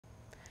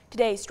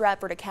Today,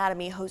 Stratford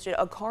Academy hosted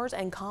a cars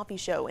and coffee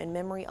show in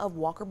memory of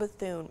Walker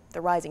Bethune. The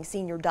rising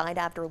senior died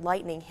after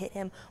lightning hit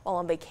him while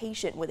on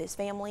vacation with his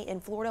family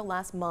in Florida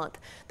last month.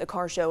 The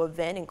car show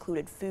event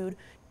included food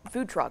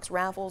trucks,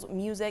 raffles,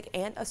 music,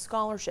 and a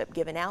scholarship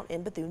given out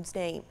in Bethune's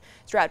name.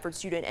 Stratford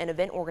student and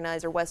event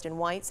organizer Weston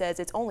White says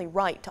it's only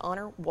right to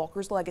honor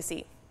Walker's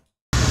legacy.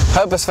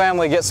 Hope his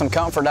family gets some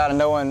comfort out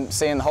of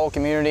seeing the whole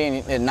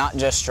community and not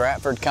just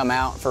Stratford come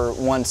out for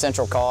one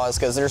central cause,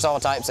 because there's all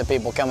types of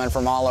people coming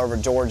from all over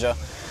Georgia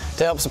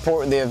to help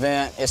support the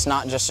event. It's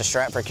not just a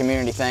Stratford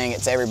community thing,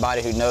 it's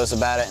everybody who knows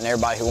about it and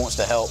everybody who wants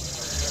to help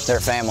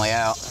their family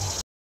out.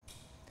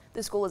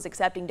 The school is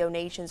accepting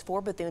donations for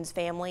Bethune's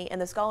family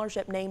and the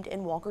scholarship named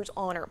in Walker's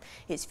honor.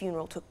 His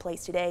funeral took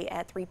place today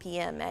at 3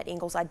 p.m. at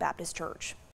Ingleside Baptist Church.